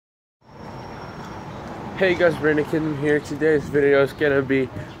Hey guys, Brandon Kidman here. Today's video is gonna be,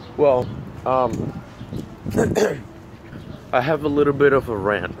 well, I have a little bit of a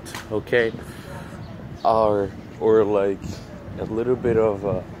rant, okay? Or like a little bit of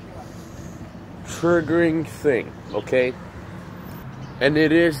a triggering thing, okay? And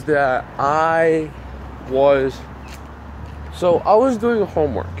it is that I was doing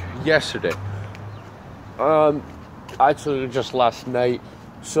homework yesterday. Actually just last night.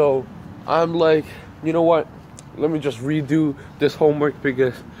 So I'm like, you know what? Let me just redo this homework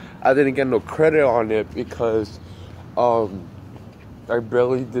because I didn't get no credit on it because I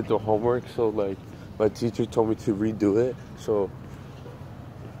barely did the homework. So like my teacher told me to redo it. So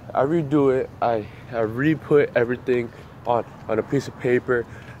I redo it. I re-put everything on a piece of paper,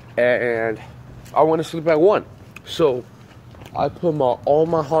 and I went to sleep at 1. So I put all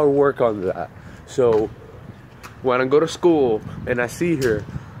my hard work on that. So when I go to school and I see her,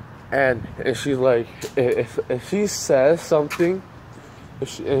 and she's like, if she says something,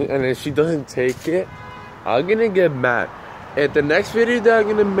 if she doesn't take it, I'm gonna get mad. And the next video that I'm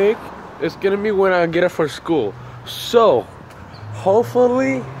gonna make is gonna be when I get her for school. So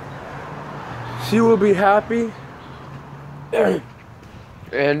hopefully she will be happy. And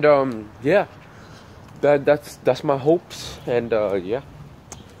yeah, that's my hopes. And yeah,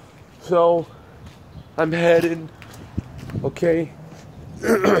 so I'm headed. Okay.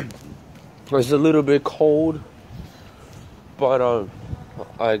 It's a little bit cold, but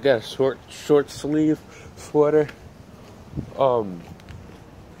I got a short sleeve sweater.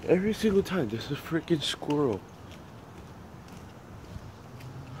 Every single time there's a freaking squirrel.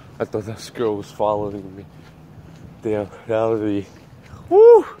 I thought that squirrel was following me. Damn, that would be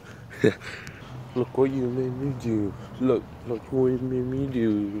woo. Look what you made me do. Look what you made me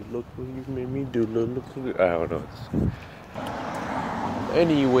do. Look what you made me do. Look. I don't know.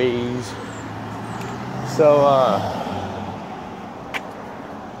 Anyways, so wow,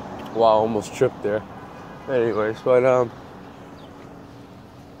 I almost tripped there. Anyways, but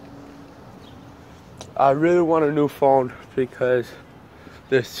I really want a new phone because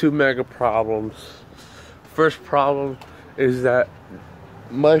there's 2 mega problems. First problem is that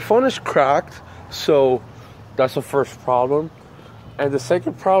my phone is cracked, so that's the first problem. And the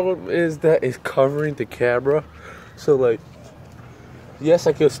second problem is that it's covering the camera. So like, yes,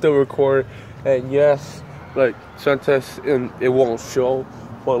 I can still record, and yes, like sometimes it won't show,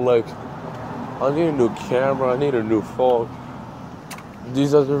 but like I need a new camera, I need a new phone.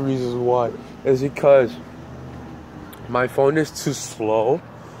 These are the reasons why. It's because my phone is too slow.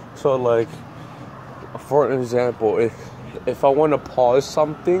 So like, for example, if I want to pause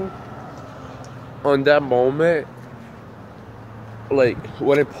something on that moment, like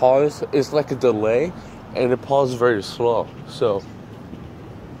when it pauses, it's like a delay, and it pauses very slow. So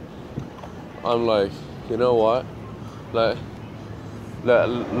I'm like, you know what? Let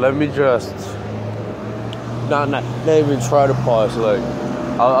me just not even try to pause. Like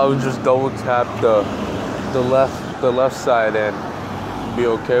I would just double tap the left side and be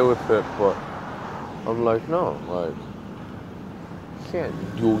okay with it. But I'm like, no, like can't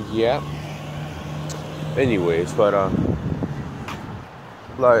do yet. Anyways, but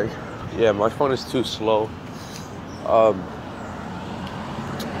like yeah, my phone is too slow.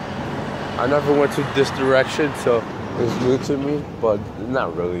 I never went to this direction, so it's new to me, but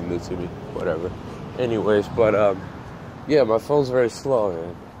not really new to me, whatever. Anyways, but yeah, my phone's very slow,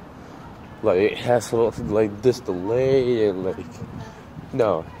 man. Like it has like this delay, and like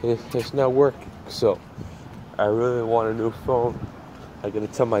no, it's not working. So I really want a new phone. I'm gonna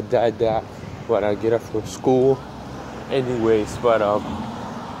tell my dad that when I get up from school. Anyways, but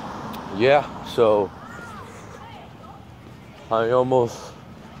yeah, so I almost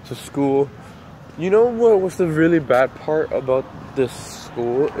to school. You know what was the really bad part about this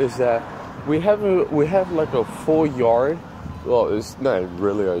school is that we have like a full yard. Well, it's not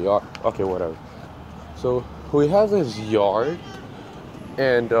really a yard. Okay, whatever. So we have this yard,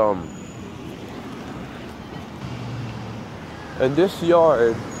 and this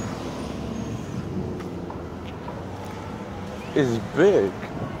yard is big,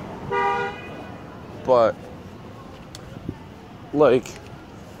 but like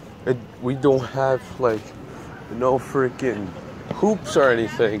we don't have like no freaking hoops or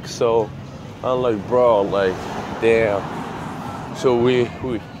anything. So I'm like, bro, like damn. So we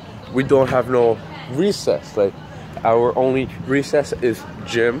don't have no recess. Like our only recess is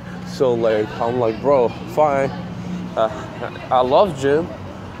gym. So like I'm like, bro, fine. I love gym.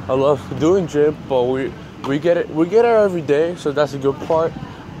 I love doing gym, but we get it every day. So that's a good part,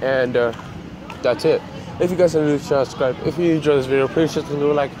 and that's it. If you guys are new to the channel, subscribe. If you enjoyed this video, please just leave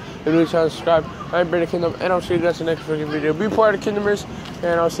a like. If you're new to the channel, subscribe. I'm Brandon Kingdom, and I'll see you guys in the next freaking video. Be part of the Kingdomers,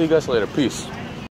 and I'll see you guys later. Peace.